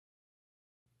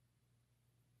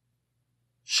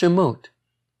Shemot.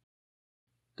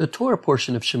 The Torah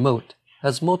portion of Shemot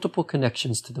has multiple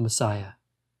connections to the Messiah.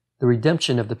 The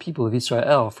redemption of the people of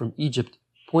Israel from Egypt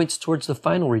points towards the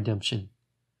final redemption.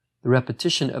 The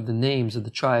repetition of the names of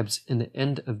the tribes in the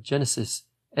end of Genesis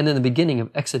and in the beginning of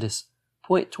Exodus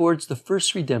point towards the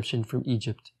first redemption from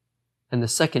Egypt and the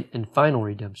second and final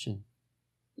redemption.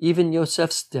 Even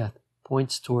Yosef's death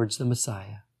points towards the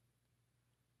Messiah.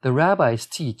 The rabbis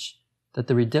teach that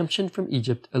the redemption from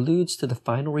Egypt alludes to the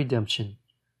final redemption.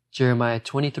 Jeremiah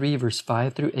 23 verse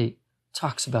 5 through 8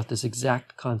 talks about this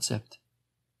exact concept.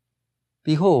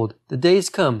 Behold, the days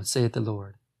come, saith the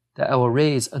Lord, that I will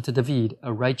raise unto David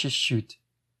a righteous shoot,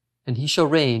 and he shall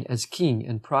reign as king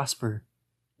and prosper,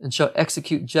 and shall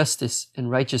execute justice and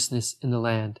righteousness in the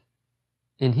land.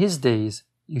 In his days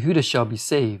Yehudah shall be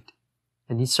saved,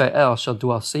 and Israel shall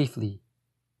dwell safely.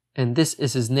 And this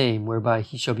is his name whereby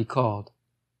he shall be called.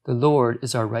 The Lord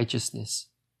is our righteousness.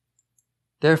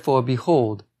 Therefore,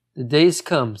 behold, the days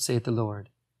come, saith the Lord,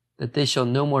 that they shall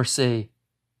no more say,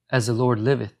 As the Lord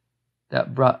liveth,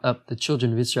 that brought up the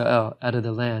children of Israel out of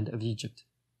the land of Egypt.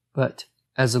 But,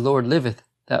 As the Lord liveth,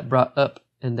 that brought up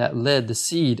and that led the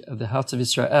seed of the house of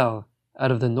Israel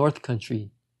out of the north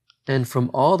country, and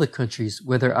from all the countries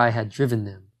whither I had driven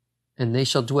them, and they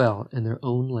shall dwell in their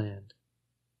own land.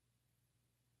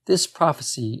 This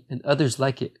prophecy and others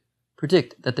like it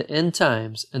predict that the end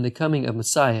times and the coming of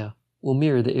Messiah will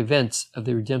mirror the events of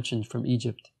the redemption from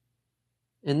Egypt.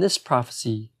 In this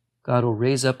prophecy, God will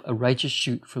raise up a righteous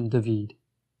shoot from David,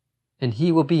 and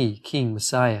he will be King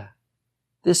Messiah.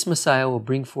 This Messiah will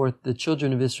bring forth the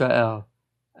children of Israel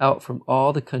out from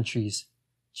all the countries,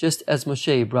 just as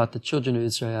Moshe brought the children of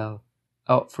Israel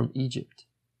out from Egypt.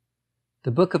 The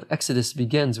book of Exodus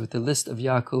begins with the list of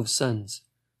Yaakov's sons,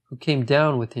 who came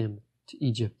down with him to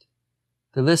Egypt.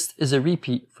 The list is a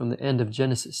repeat from the end of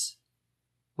Genesis.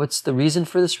 What's the reason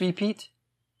for this repeat?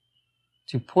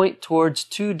 To point towards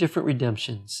two different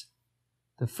redemptions.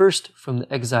 The first from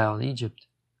the exile in Egypt,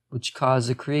 which caused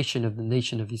the creation of the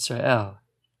nation of Israel,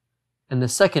 and the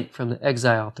second from the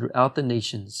exile throughout the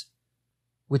nations,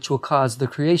 which will cause the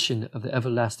creation of the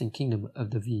everlasting kingdom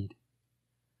of David.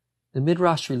 The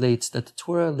Midrash relates that the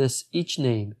Torah lists each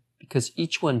name because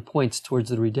each one points towards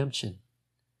the redemption.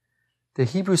 The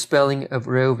Hebrew spelling of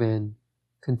Reuven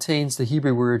contains the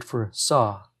Hebrew word for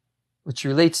saw, which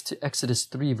relates to Exodus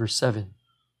 3 verse 7.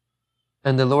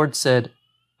 And the Lord said,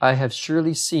 I have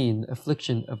surely seen the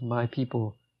affliction of my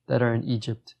people that are in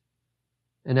Egypt,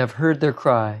 and have heard their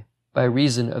cry by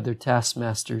reason of their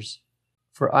taskmasters,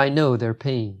 for I know their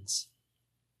pains.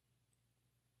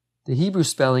 The Hebrew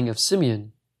spelling of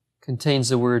Simeon contains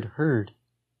the word heard,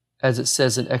 as it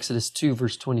says in Exodus 2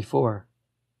 verse 24.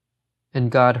 And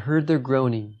God heard their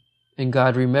groaning, and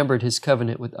God remembered his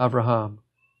covenant with Abraham,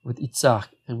 with Isaac,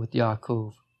 and with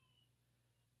Yaakov.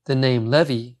 The name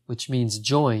Levi, which means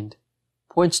joined,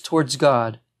 points towards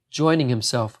God joining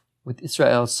himself with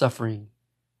Israel's suffering,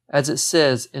 as it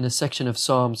says in a section of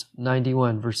Psalms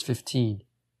 91 verse 15,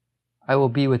 I will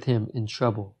be with him in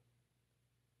trouble.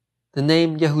 The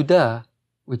name Yehudah,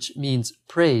 which means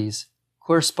praise,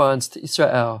 corresponds to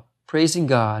Israel praising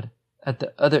God at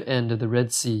the other end of the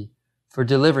Red Sea for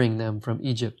delivering them from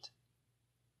Egypt.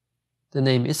 The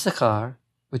name Issachar,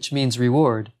 which means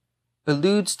reward,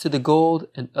 alludes to the gold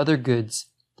and other goods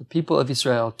the people of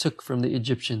Israel took from the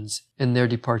Egyptians in their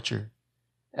departure.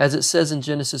 As it says in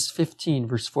Genesis 15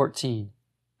 verse 14,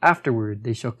 afterward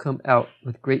they shall come out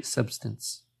with great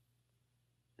substance.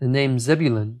 The name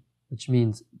Zebulun, which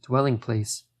means dwelling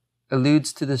place,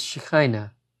 alludes to the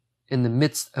Shekinah in the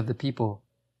midst of the people,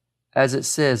 as it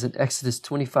says in Exodus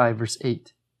 25 verse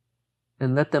 8,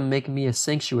 and let them make me a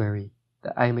sanctuary,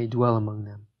 that I may dwell among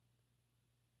them.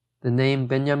 The name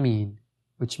Benjamin,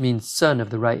 which means son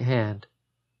of the right hand,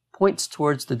 points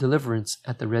towards the deliverance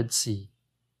at the Red Sea.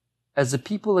 As the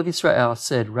people of Israel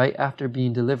said right after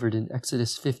being delivered in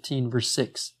Exodus 15 verse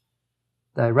 6,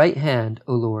 Thy right hand,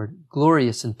 O Lord,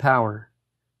 glorious in power.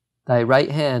 Thy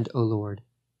right hand, O Lord,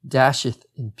 dasheth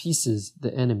in pieces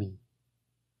the enemy.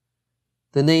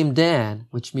 The name Dan,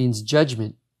 which means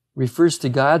judgment, refers to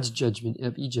God's judgment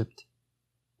of Egypt.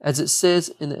 As it says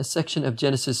in a section of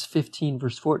Genesis 15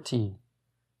 verse 14,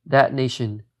 that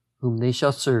nation whom they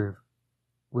shall serve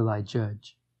will I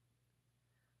judge.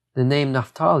 The name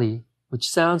Naphtali, which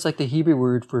sounds like the Hebrew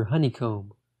word for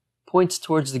honeycomb, points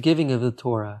towards the giving of the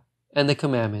Torah and the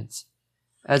commandments,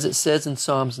 as it says in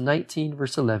Psalms 19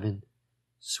 verse 11,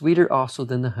 sweeter also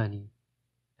than the honey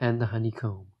and the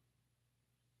honeycomb.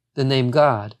 The name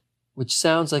God, which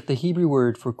sounds like the Hebrew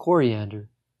word for coriander,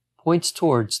 points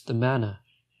towards the manna,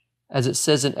 as it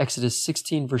says in Exodus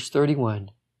 16 verse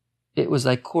 31, it was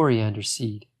like coriander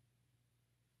seed.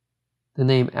 The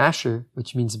name Asher,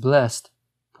 which means blessed,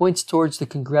 points towards the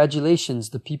congratulations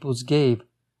the peoples gave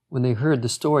when they heard the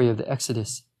story of the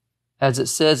Exodus, as it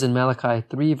says in Malachi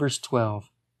 3 verse 12,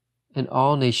 "And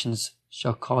all nations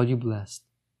shall call you blessed."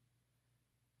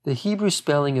 The Hebrew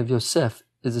spelling of Yosef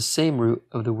is the same root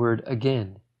of the word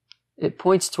again. It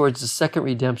points towards the second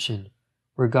redemption,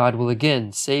 where God will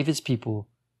again save his people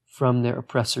from their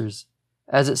oppressors,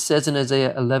 as it says in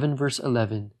Isaiah 11 verse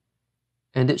 11,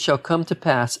 "And it shall come to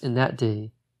pass in that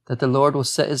day that the Lord will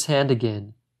set his hand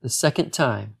again the second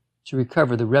time to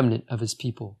recover the remnant of his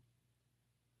people."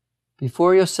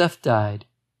 Before Yosef died,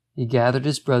 he gathered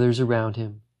his brothers around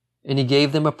him, and he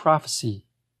gave them a prophecy,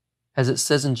 as it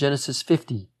says in Genesis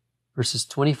 50 verses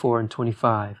 24 and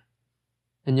 25.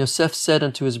 "And Yosef said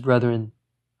unto his brethren,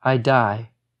 I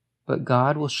die, but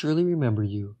God will surely remember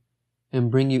you,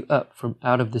 and bring you up from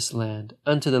out of this land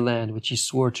unto the land which he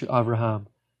swore to Abraham,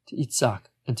 to Isaac,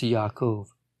 and to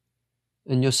Yaakov.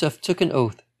 And Yosef took an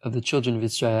oath of the children of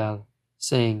Israel,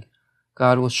 saying,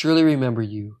 God will surely remember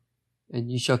you, and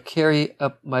ye shall carry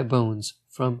up my bones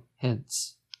from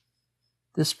hence."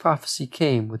 This prophecy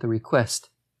came with a request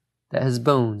that his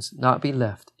bones not be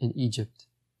left in Egypt.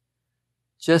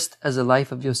 Just as the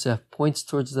life of Yosef points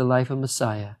towards the life of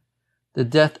Messiah, the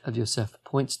death of Yosef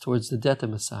points towards the death of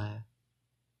Messiah.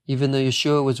 Even though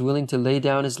Yeshua was willing to lay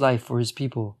down his life for his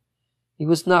people, he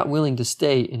was not willing to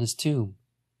stay in his tomb.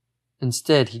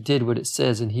 Instead, he did what it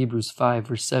says in Hebrews 5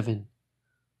 verse 7,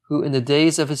 "Who in the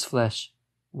days of his flesh,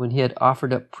 when he had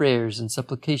offered up prayers and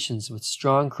supplications with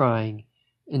strong crying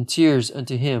and tears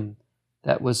unto him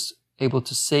that was able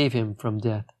to save him from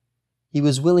death, he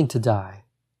was willing to die,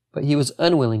 but he was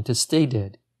unwilling to stay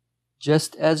dead,"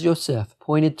 just as Yosef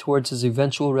pointed towards his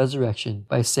eventual resurrection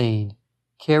by saying,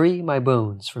 "Carry my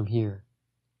bones from here."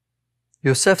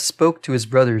 Yosef spoke to his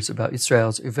brothers about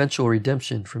Israel's eventual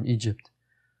redemption from Egypt.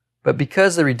 But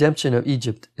because the redemption of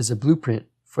Egypt is a blueprint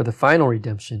for the final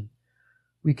redemption,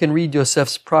 we can read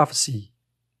Yosef's prophecy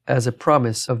as a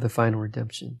promise of the final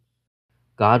redemption.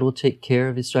 God will take care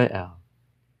of Israel.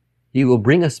 He will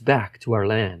bring us back to our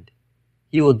land.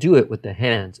 He will do it with the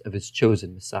hands of his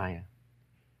chosen Messiah.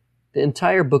 The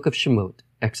entire book of Shemot,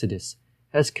 Exodus,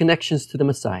 has connections to the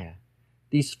Messiah.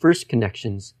 These first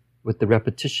connections, with the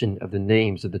repetition of the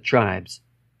names of the tribes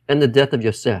and the death of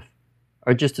Yosef,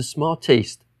 are just a small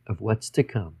taste of what's to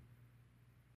come.